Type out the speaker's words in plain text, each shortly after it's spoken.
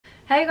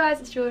Hey guys,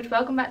 it's George.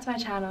 Welcome back to my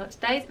channel.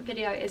 Today's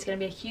video is going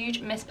to be a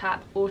huge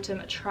MISSPAP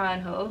autumn try-on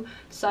haul.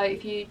 So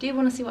if you do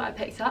want to see what I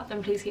picked up,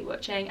 then please keep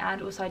watching,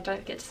 and also don't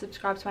forget to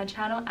subscribe to my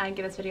channel and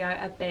give this video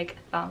a big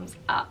thumbs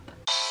up.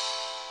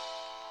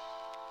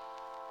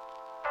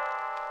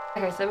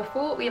 Okay, so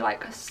before we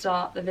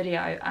start the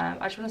video, I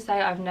just want to say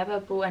I've never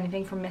bought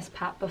anything from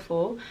MISSPAP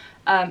before,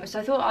 so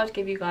I thought I'd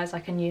give you guys a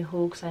new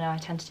haul, because I know I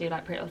tend to do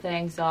Pretty Little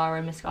Things,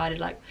 Zara,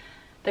 Missguided,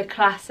 the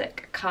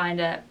classic kind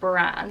of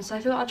brand. So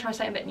I thought I'd try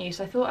something a bit new.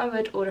 So I thought I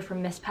would order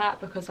from MISSPAP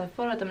because I've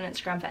followed them on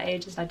Instagram for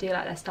ages and I do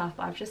like their stuff,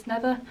 but I've just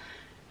never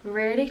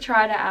really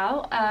tried it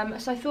out.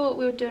 So I thought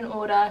we would do an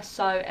order,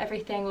 so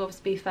everything will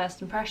obviously be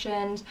first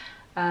impressions,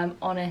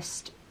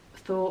 honest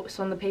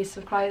thoughts on the piece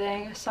of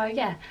clothing. So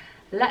yeah,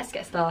 let's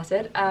get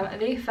started.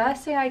 The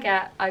first thing I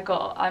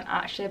got, I'm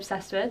actually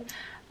obsessed with.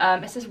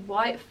 It's this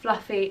white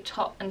fluffy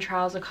top and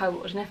trouser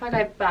cohort, and if I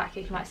go back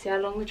you can see how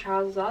long the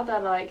trousers are.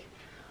 They're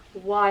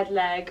wide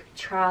leg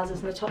trousers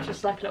and the top's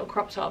just a little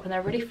crop top, and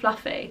they're really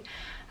fluffy,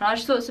 and I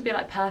just thought this would be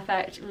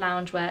perfect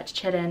loungewear to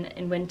chill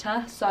in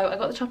winter. So I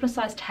got the top in a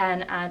size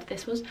 10, and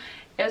it was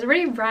a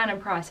really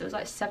random price. It was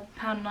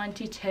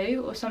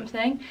 £7.92 or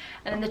something,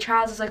 and then the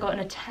trousers I got in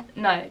a 10.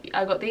 No,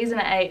 I got these in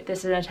an 8, this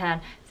is in a 10.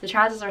 So the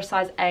trousers are a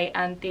size 8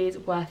 and these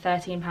were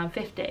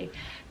 £13.50.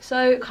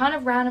 So kind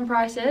of random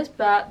prices,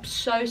 but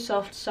so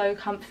soft, so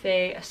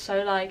comfy,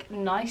 so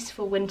nice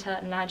for winter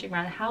and lounging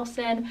around the house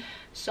in.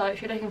 So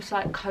if you're looking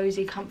for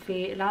cozy,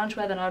 comfy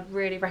loungewear, then I'd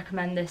really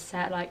recommend this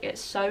set.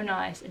 It's so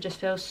nice, it just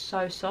feels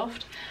so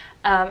soft.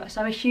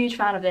 So I'm a huge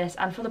fan of this,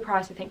 and for the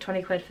price I think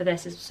 20 quid for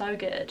this is so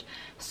good.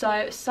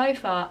 So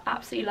far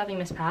absolutely loving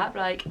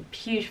MISSPAP,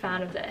 huge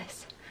fan of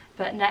this.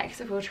 But next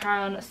we'll try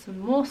on some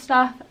more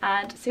stuff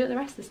and see what the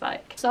rest is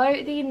like.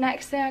 So the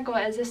next thing I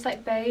got is this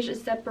beige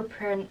zebra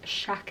print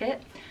Shacket.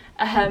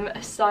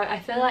 So I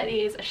feel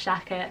these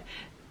Shacket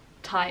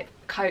type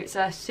coats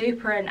are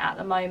super in at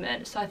the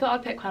moment, so I thought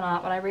I'd pick one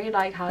up, and I really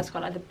like how it's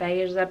got the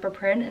beige zebra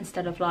print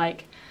instead of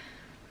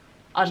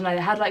I don't know,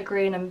 they had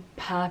green and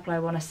purple I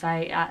want to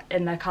say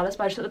in their colours,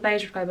 but I just thought the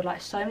beige would go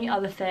with so many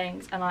other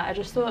things, and I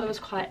just thought it was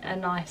quite a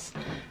nice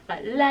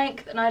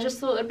length, and I just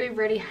thought it'd be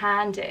really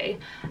handy.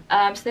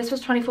 So this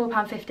was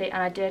 £24.50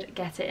 and I did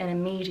get it in a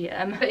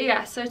medium. But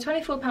yeah, so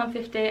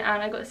 £24.50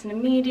 and I got this in a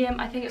medium.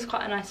 I think it's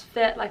quite a nice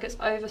fit, it's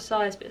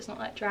oversized but it's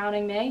not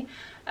drowning me.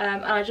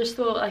 And I just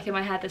thought in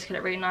my head this could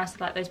look really nice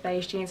with those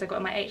beige jeans I got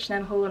in my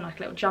H&M haul, and a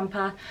little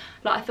jumper.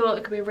 I thought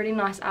it could be a really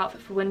nice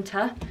outfit for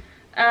winter.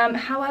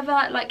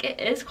 However, it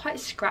is quite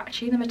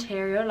scratchy, the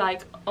material,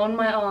 on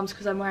my arms,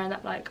 because I'm wearing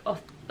that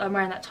I'm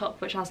wearing that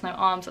top which has no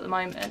arms at the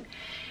moment.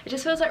 It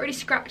just feels really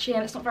scratchy,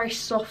 and it's not very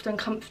soft and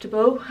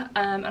comfortable.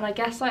 And I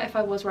guess if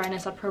I was wearing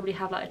this I'd probably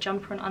have a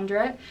jumper on under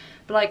it,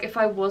 but if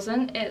I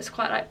wasn't, it's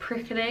quite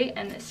prickly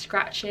and it's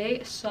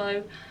scratchy.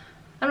 So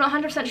I'm not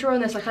 100% sure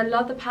on this. I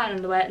love the pattern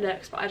and the way it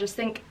looks, but I just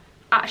think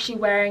actually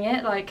wearing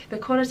it, the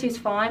quality's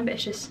fine, but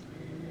it's just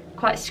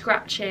quite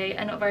scratchy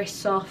and not very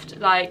soft.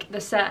 The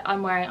set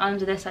I'm wearing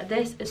under this,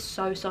 this is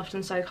so soft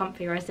and so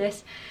comfy, whereas this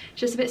is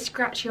just a bit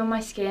scratchy on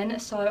my skin.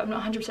 So I'm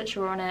not 100%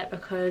 sure on it,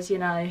 because you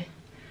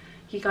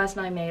guys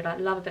know me,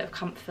 love a bit of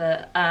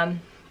comfort,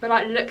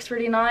 but it looks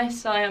really nice.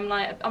 So I'm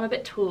a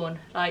bit torn,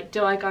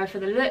 do I go for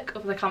the look or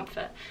the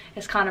comfort?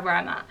 It's kind of where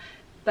I'm at.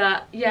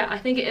 But yeah, I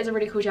think it is a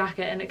really cool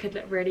jacket, and it could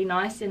look really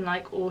nice in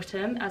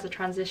autumn as a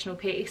transitional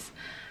piece.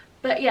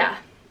 But yeah,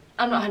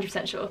 I'm not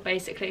 100% sure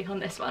basically on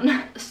this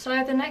one.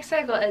 So the next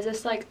thing I got is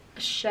this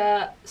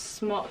shirt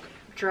smock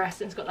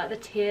dress, and it's got the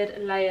tiered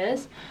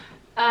layers.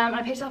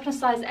 I picked it up in a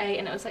size 8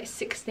 and it was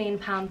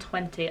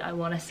 £16.20 I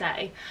want to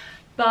say.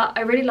 But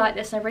I really like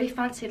this, and I really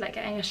fancied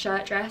getting a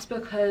shirt dress,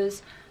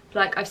 because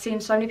I've seen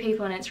so many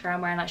people on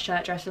Instagram wearing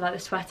shirt dresses with the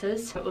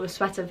sweaters or the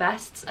sweater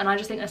vests, and I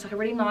just think that's a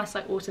really nice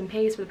autumn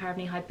piece with a pair of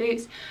knee-high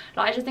boots.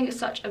 I just think it's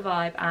such a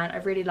vibe, and I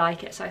really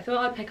like it. So I thought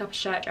I'd pick up a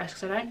shirt dress,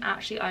 because I don't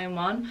actually own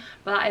one,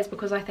 but that is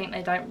because I think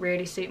they don't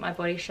really suit my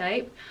body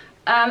shape.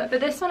 But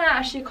this one I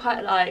actually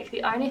quite like.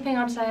 The only thing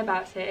I'd say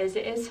about it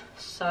is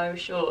so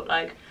short.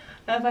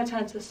 If I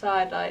turn to the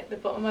side, the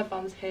bottom of my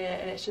bum's here,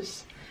 and it's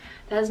just,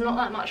 there's not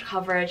that much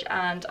coverage.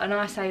 And I know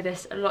I say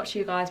this a lot to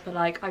you guys, but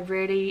I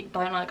really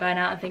don't like going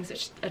out in things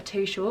that are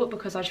too short,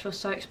 because I just feel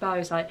so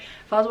exposed.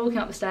 If I was walking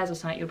up the stairs or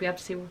something, you'll be able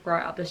to see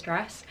right up this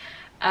dress.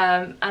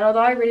 And although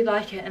I really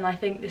like it, and I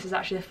think this is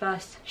actually the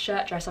first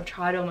shirt dress I've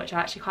tried on which I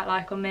actually quite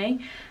like on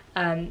me,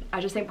 I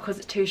just think because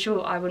it's too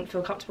short I wouldn't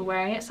feel comfortable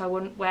wearing it, so I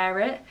wouldn't wear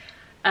it.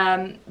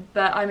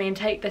 But I mean,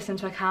 take this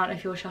into account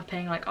if you're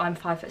shopping. I'm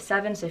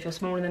 5'7", so if you're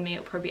smaller than me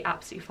it'll probably be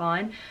absolutely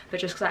fine,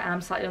 but just because I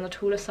am slightly on the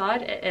taller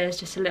side, it is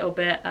just a little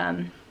bit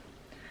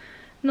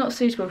not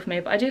suitable for me.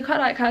 But I do quite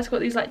like how it's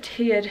got these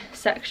tiered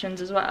sections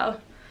as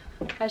well.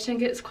 I just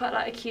think it's quite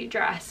a cute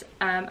dress,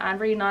 and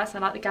really nice. I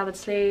like the gathered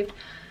sleeve,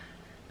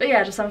 but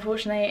yeah, just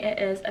unfortunately it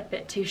is a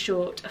bit too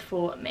short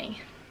for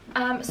me.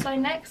 So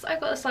next I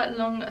got this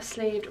long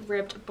sleeved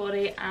ribbed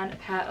body and a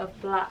pair of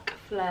black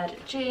flared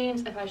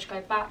jeans. If I just go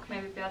back,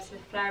 maybe be able to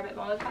flare a bit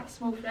more. They've got a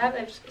small flare, but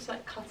they've just got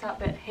this cut out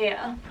bit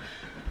here.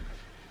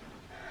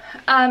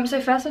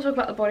 So first I'll talk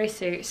about the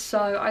bodysuit.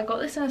 So I got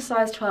this in a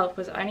size 12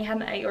 because I only had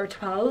an 8 or a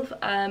 12,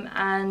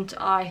 and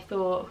I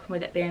thought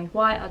with it being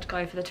white I'd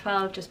go for the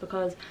 12 just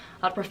because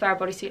I'd prefer a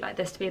bodysuit like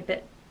this to be a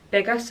bit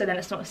bigger so then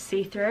it's not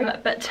see-through.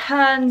 But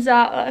turns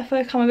out that if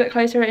I come a bit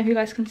closer, I don't know if you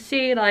guys can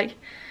see, like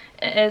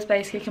it is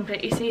basically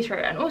completely see-through.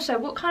 And also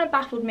what kind of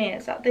baffled me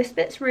is that this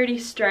bit's really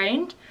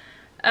strained.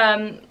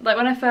 Like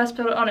when I first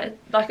put it on, it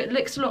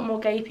looks a lot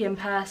more gapey in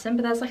person,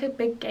 but there's like a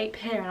big gape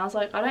here and I was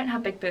like, I don't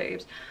have big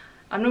boobs.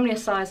 I'm normally a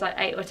size like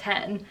 8 or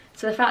 10,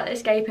 so the fact that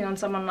it's gaping on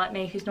someone like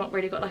me who's not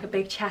really got like a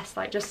big chest,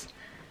 like just,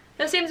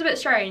 it seems a bit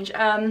strange.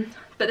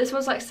 But this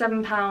was like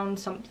 £7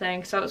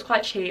 something, so it was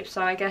quite cheap,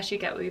 so I guess you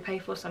get what you pay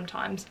for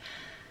sometimes.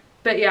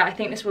 But yeah, I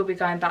think this will be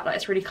going back. Like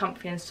it's really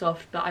comfy and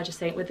soft, but I just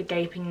think with the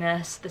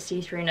gapingness, the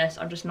see-throughness,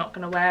 I'm just not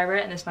going to wear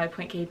it, and there's no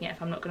point keeping it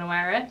if I'm not going to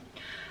wear it.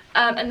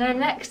 And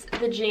then next,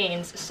 the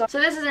jeans. So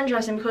this is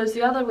interesting because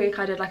the other week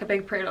I did like a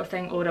big Pretty Little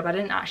Thing order, but I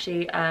didn't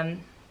actually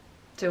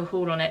do a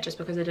haul on it just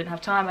because I didn't have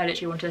time. I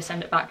literally wanted to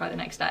send it back like the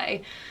next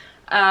day.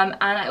 And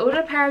I ordered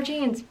a pair of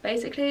jeans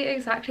basically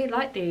exactly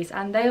like these,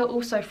 and they are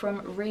also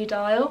from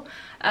Redial,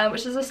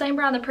 which is the same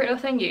brand that Pretty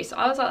Little Thing used. So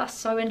I was like, that's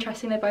so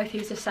interesting, they both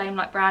use the same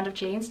like brand of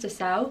jeans to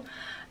sell.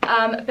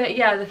 But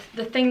yeah,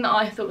 the thing that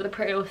I thought with the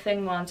Pretty Little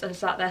Thing ones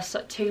is that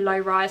they're too low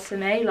rise for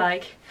me.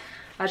 Like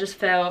I just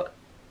feel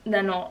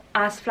they're not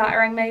as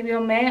flattering maybe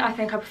on me. I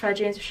think I prefer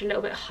jeans which are a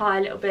little bit high,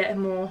 a little bit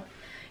more,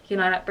 you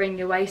know, like bring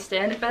your waist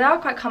in, but they are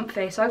quite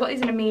comfy. So I got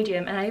these in a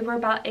medium and they were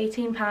about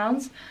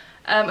 £18,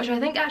 which I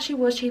think actually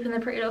was cheaper than the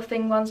Pretty Little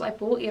Thing ones I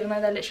bought, even though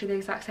they're literally the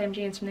exact same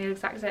jeans from the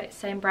exact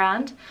same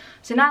brand.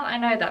 So now that I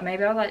know that,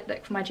 maybe I'll like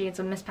look for my jeans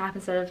on MISSPAP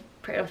instead of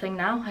Pretty Little Thing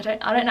now. I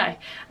don't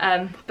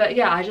know. But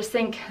yeah, I just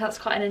think that's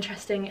quite an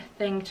interesting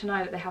thing to know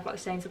that they have like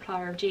the same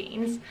supplier of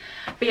jeans.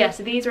 But yeah,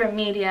 so these are a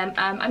medium.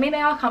 I mean,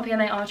 they are comfy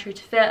and they are true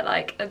to fit.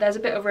 Like there's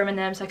a bit of room in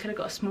them, so I could have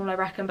got a small, I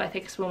reckon, but I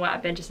think a small might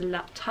have been just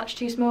a touch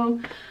too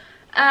small.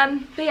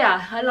 But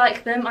yeah, I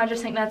like them. I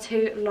just think they're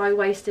too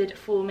low-waisted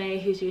for me,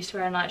 who's used to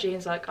wearing like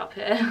jeans like up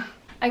here.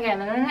 Okay,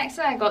 and then the next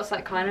thing I got is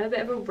like kind of a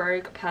bit of a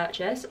rogue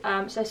purchase.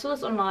 So I saw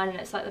this online and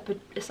it's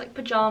like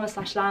pajama /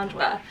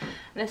 loungewear,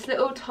 and this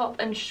little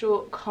top and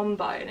short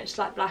combo, and it's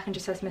like black and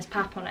just says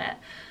MISSPAP on it.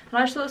 And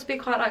I just thought this would be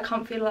quite like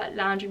comfy, like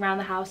lounging around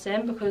the house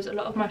in, because a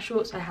lot of my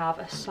shorts I have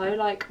are so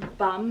like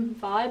bum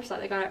vibes, like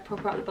they go like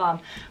proper up the bum,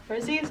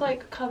 whereas these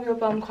like cover your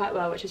bum quite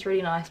well, which is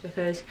really nice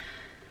because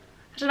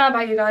I don't know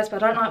about you guys,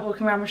 but I don't like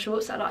walking around with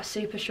shorts that are like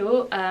super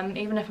short.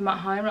 Even if I'm at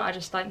home, like, I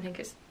just don't think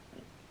it's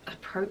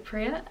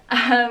appropriate.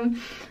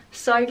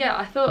 So yeah,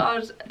 I thought I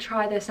would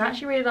try this and I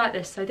actually really like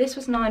this. So this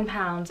was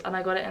 £9 and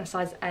I got it in a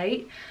size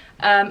 8.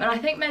 And I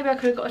think maybe I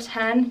could have got a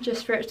 10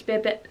 just for it to be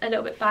a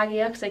little bit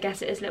baggier, because I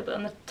guess it is a little bit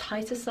on the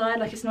tighter side.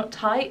 Like it's not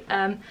tight.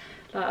 Like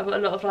I've got a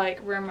lot of like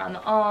room around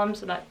the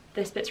arms, and like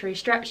this bit's really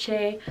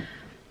stretchy.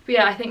 But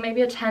yeah, I think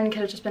maybe a 10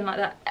 could have just been like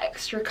that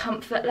extra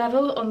comfort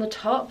level on the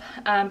top,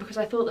 because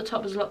I thought the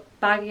top was a lot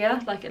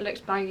baggier. Like it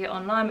looks baggier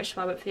online, which is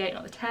why I went for the 8,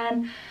 not the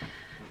 10.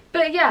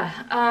 But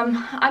yeah,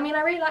 I mean,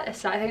 I really like this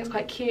set. I think it's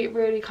quite cute,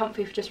 really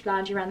comfy for just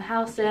lounging around the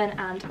house in,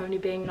 and only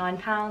being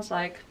 £9,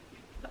 like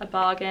a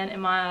bargain in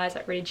my eyes,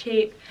 like really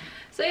cheap.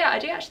 So yeah, I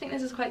do actually think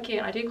this is quite cute,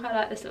 and I do quite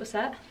like this little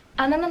set.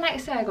 And then the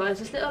next thing I got is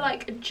this little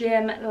like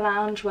gym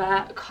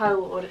loungewear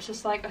co-ord. It's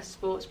just like a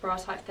sports bra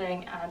type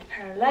thing and a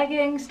pair of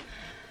leggings.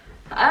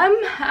 And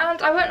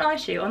I won't lie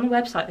to you, on the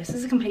website this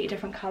is a completely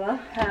different colour.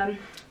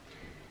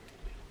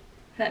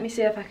 Let me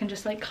see if I can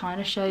just like kind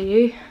of show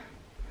you.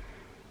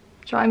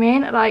 Do you know what I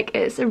mean? Like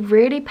it's a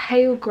really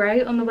pale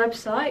grey on the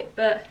website,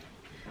 but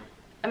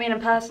I mean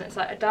in person it's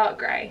like a dark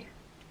grey,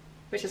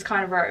 which is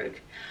kind of rogue.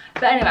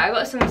 But anyway, I got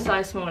this in a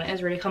size small and it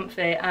is really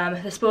comfy.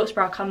 The sports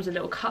bra comes with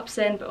little cups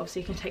in, but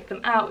obviously you can take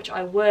them out, which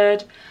I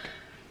would.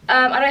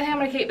 I don't think I'm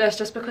going to keep this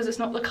just because it's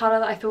not the colour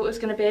that I thought it was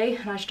going to be,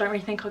 and I just don't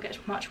really think I'll get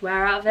much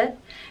wear out of it.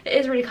 It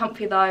is really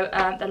comfy though.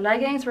 The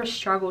leggings were a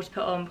struggle to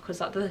put on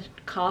because like the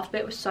calf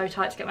bit was so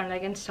tight to get my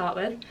leg in to start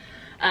with.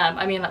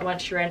 I mean like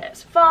once you're in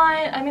it's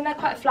fine. I mean they're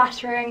quite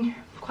flattering,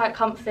 quite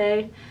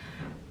comfy,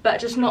 but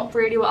just not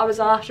really what I was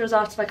after. I was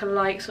after like a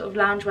light sort of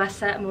loungewear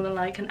set more than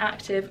like an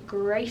active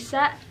grey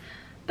set.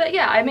 But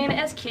yeah, I mean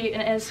it is cute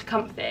and it is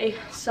comfy,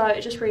 so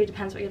it just really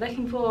depends what you're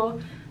looking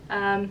for.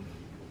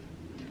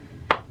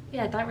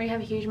 Yeah, I don't really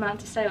have a huge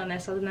amount to say on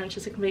this other than it's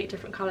just a completely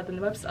different colour than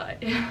the website.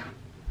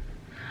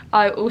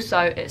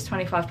 It's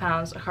 £25.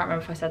 I can't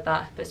remember if I said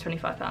that, but it's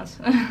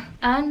 £25.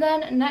 And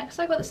then next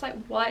I got this like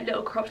white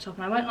little crop top,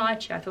 and I won't lie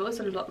to you, I thought it was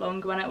a lot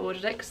longer when I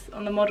ordered it, because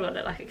on the model it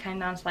looked like it came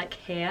down to like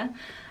here.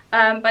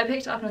 But I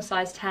picked it up in a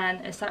size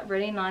 10. It's that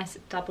really nice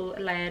double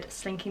layered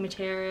slinky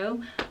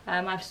material.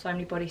 I have so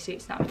many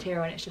bodysuits in that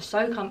material and it's just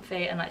so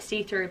comfy and like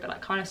see-through, but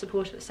like kind of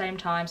supportive at the same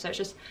time, so it's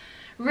just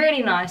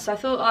really nice. So I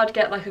thought I'd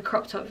get like a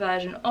crop top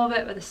version of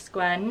it with a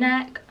square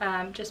neck,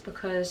 just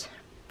because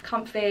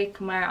comfy,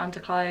 can wear it under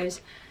clothes.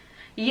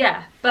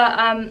 Yeah, but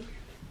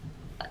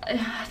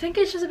I think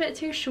it's just a bit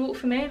too short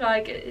for me.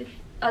 Like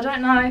I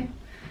don't know,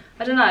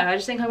 I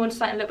just think I wanted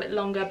something a little bit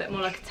longer, a bit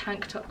more like a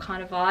tank top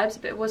kind of vibes.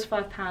 But it was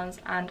 £5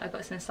 and I got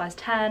this in a size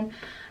 10.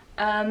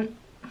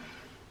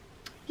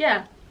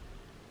 yeah,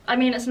 I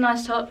mean, it's a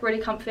nice top, really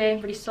comfy,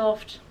 really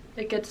soft,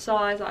 a good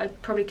size. I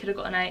probably could have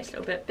got an 8, it's a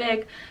little bit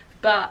big,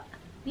 but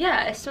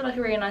yeah, it's still like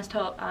a really nice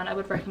top and I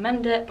would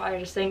recommend it, but I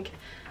just think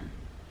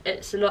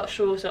it's a lot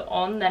shorter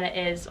on than it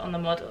is on the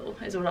model,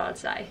 is all I would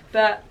say.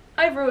 But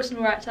overall, it's an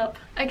alright top.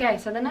 Okay,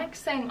 so the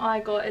next thing I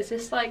got is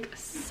this like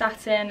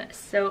satin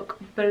silk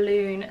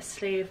balloon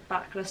sleeve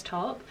backless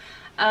top.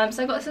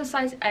 So I got this in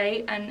size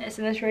 8 and it's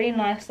in this really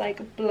nice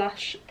like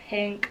blush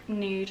pink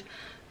nude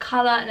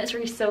colour and it's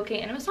really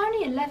silky and it was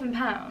only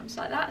 £11.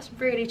 Like, that's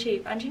really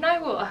cheap, and you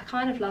know what, I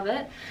kind of love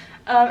it.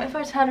 If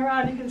I turn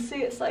around you can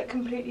see it's like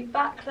completely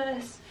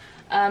backless.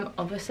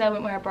 Obviously I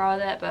wouldn't wear a bra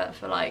with it, but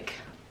for like,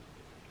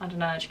 I don't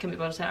know, I just couldn't be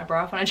bothered to take my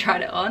bra off when I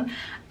tried it on.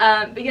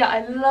 But yeah,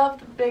 I love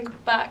the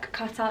big back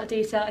cutout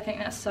detail. I think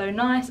that's so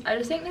nice. I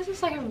just think this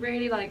is like a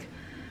really like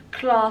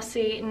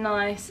classy,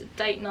 nice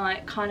date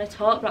night kind of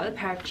top, like with a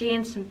pair of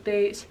jeans, some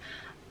boots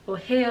or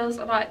heels.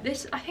 Like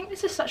this, I think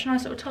this is such a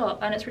nice little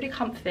top and it's really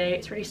comfy,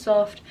 it's really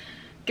soft,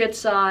 good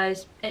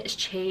size, it's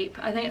cheap.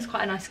 I think it's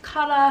quite a nice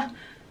colour.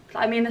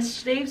 I mean, the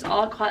sleeves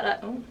are quite like,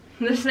 oh,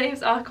 the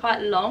sleeves are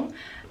quite long.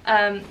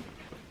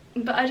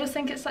 But I just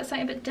think it's like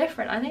something a bit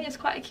different. I think it's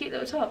quite a cute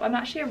little top. I'm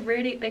actually a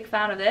really big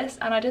fan of this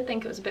and I did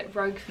think it was a bit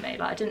rogue for me.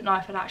 Like, I didn't know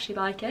if I'd actually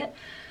like it.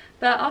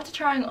 But after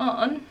trying it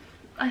on,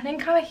 I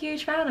think I'm a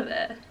huge fan of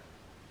it.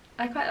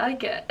 I quite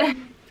like it.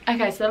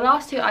 Okay, so the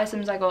last 2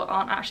 items I got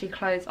aren't actually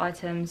clothes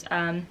items.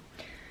 They're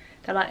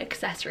like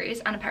accessories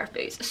and a pair of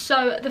boots.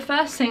 So the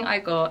first thing I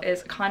got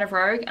is kind of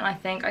rogue and I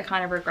think I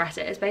kind of regret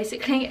it. It's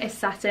basically a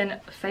satin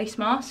face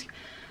mask.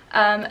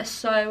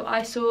 So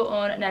I saw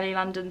on Nelly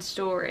London's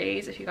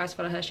stories, if you guys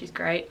follow her, she's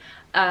great.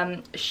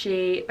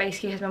 She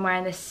basically has been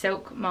wearing this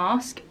silk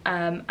mask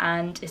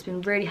and it's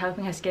been really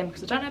helping her skin,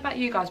 because I don't know about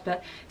you guys,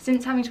 but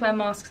since having to wear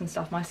masks and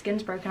stuff, my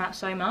skin's broken out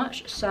so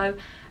much. So,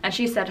 and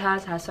she said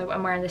hers has, so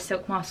I'm wearing this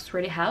silk mask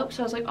really helped.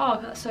 So I was like, oh,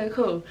 that's so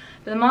cool.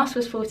 But the mask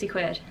was 40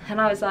 quid and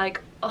I was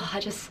like, oh, I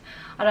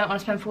don't want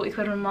to spend 40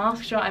 quid on a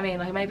mask, do you know what I mean?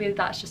 Like, maybe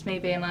that's just me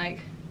being like,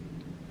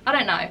 I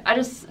don't know,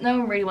 no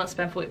one really wants to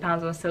spend £40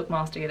 on a silk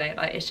mask, do they?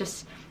 Like,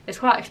 it's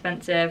quite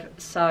expensive.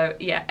 So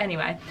yeah,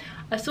 anyway,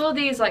 I saw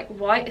these like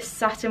white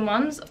satin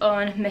ones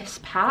on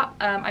MISSPAP.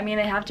 I mean,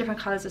 they have different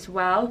colours as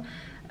well,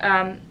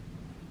 but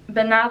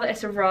now that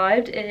it's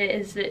arrived, it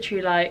is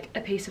literally like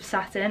a piece of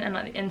satin and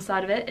like the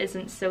inside of it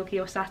isn't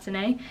silky or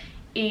satiny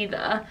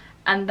either,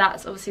 and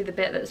that's obviously the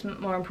bit that's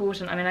more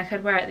important. I mean, I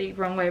could wear it the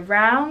wrong way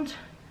round,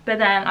 but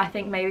then I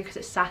think maybe because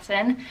it's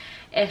satin,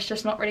 it's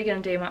just not really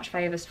going to do much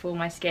favours for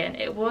my skin.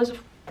 It was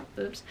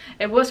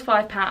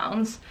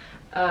 £5,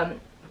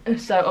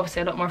 so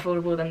obviously a lot more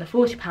affordable than the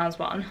 £40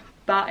 one,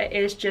 but it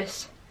is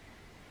just,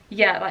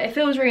 yeah, like it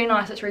feels really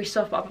nice, it's really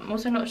soft, but I'm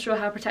also not sure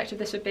how protective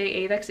this would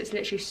be either, because it's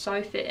literally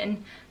so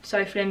thin,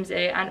 so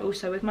flimsy, and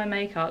also with my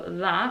makeup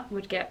that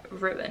would get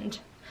ruined.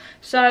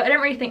 So I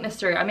don't really think this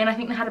through. I mean, I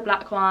think they had a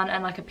black one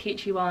and like a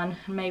peachy one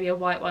and maybe a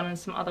white one and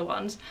some other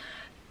ones.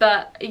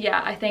 But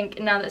yeah, I think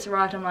now that it's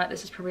arrived, I'm like,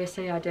 this is probably a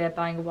silly idea,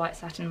 buying a white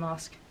satin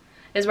mask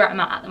is where I'm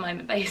at the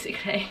moment,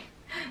 basically.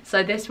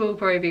 So this will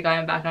probably be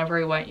going back and I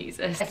probably won't use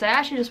this. So I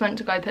actually just went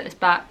to go put this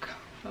back.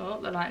 Oh,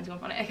 the lighting's gone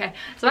on it. Okay,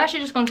 so I actually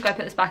just gone to go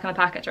put this back in the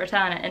packet to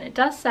return it, and it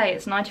does say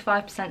it's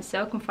 95%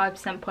 silk and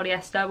 5%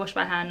 polyester, wash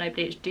by hand, no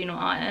bleach, do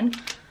not iron.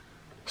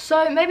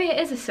 So maybe it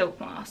is a silk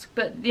mask,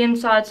 but the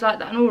inside's like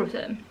that on all of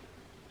them.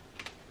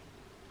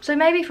 So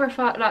maybe for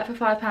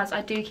 £5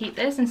 I do keep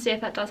this and see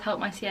if that does help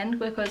my skin,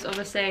 because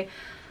obviously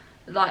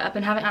like I've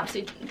been having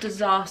absolute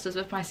disasters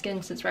with my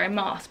skin since wearing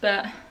masks.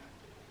 But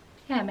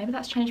yeah, maybe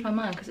that's changed my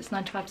mind because it's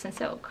 95%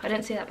 silk. I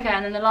didn't see that. Okay,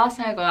 and then the last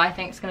thing I got, I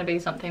think is going to be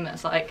something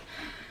that's like,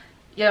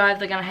 you're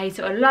either going to hate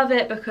it or love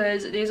it,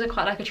 because these are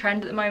quite like a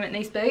trend at the moment,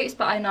 these boots,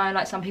 but I know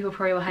like some people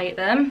probably will hate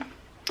them.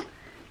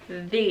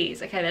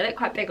 These, okay, they look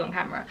quite big on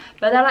camera,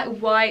 but they're like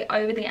white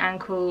over the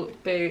ankle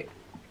boot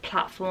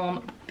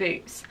platform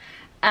boots.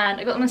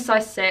 And I got them in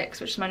size 6,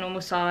 which is my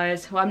normal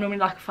size. Well, I'm normally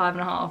like a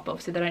 5.5, but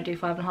obviously they don't do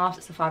 5.5,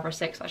 it's a 5 or a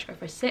 6, so I should go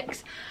for a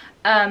 6.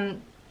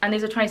 And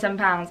these are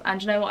 £27,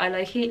 and you know what, I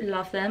low-key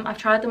love them. I've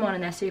tried them on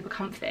and they're super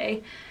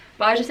comfy,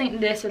 but I just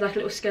think this with like a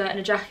little skirt and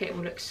a jacket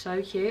will look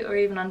so cute, or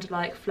even under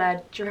like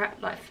flared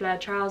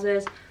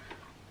trousers.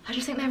 I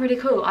just think they're really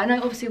cool. I know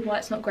obviously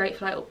white's not great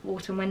for like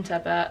autumn, winter,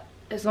 but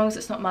as long as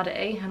it's not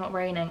muddy and not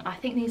raining, I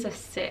think these are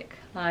sick.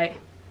 Like,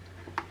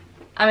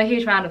 I'm a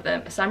huge fan of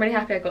them, so I'm really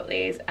happy I got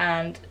these,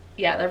 and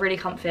yeah, they're really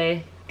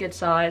comfy, good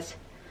size.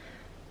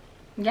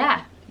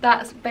 Yeah,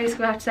 that's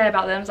basically what I have to say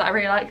about them, is that I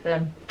really like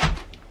them.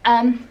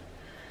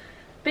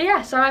 But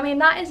yeah, so I mean,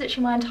 that is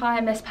literally my entire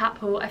MISSPAP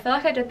haul. I feel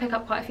like I did pick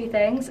up quite a few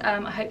things.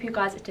 I hope you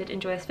guys did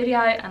enjoy this video,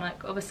 and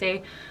like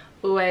obviously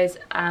always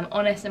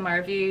honest in my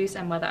reviews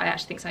and whether I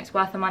actually think something's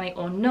worth the money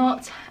or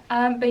not.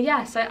 But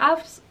yeah, so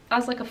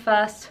as like a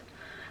first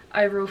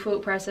overall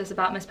thought process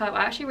about MISSPAP.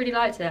 I actually really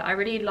liked it. I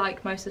really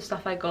like most of the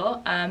stuff I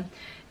got.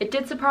 It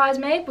did surprise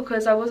me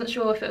because I wasn't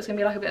sure if it was going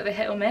to be like a bit of a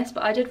hit or miss,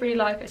 but I did really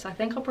like it, so I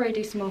think I'll probably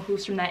do some more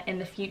hauls from there in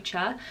the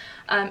future.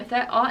 If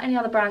there are any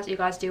other brands that you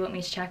guys do want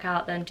me to check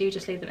out, then do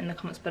just leave them in the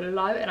comments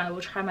below and I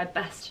will try my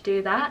best to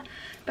do that.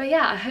 But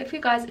yeah, I hope you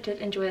guys did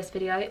enjoy this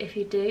video. If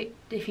you did,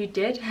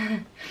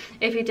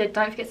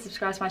 don't forget to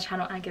subscribe to my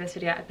channel and give this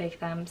video a big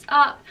thumbs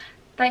up.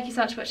 Thank you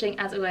so much for watching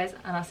as always,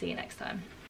 and I'll see you next time.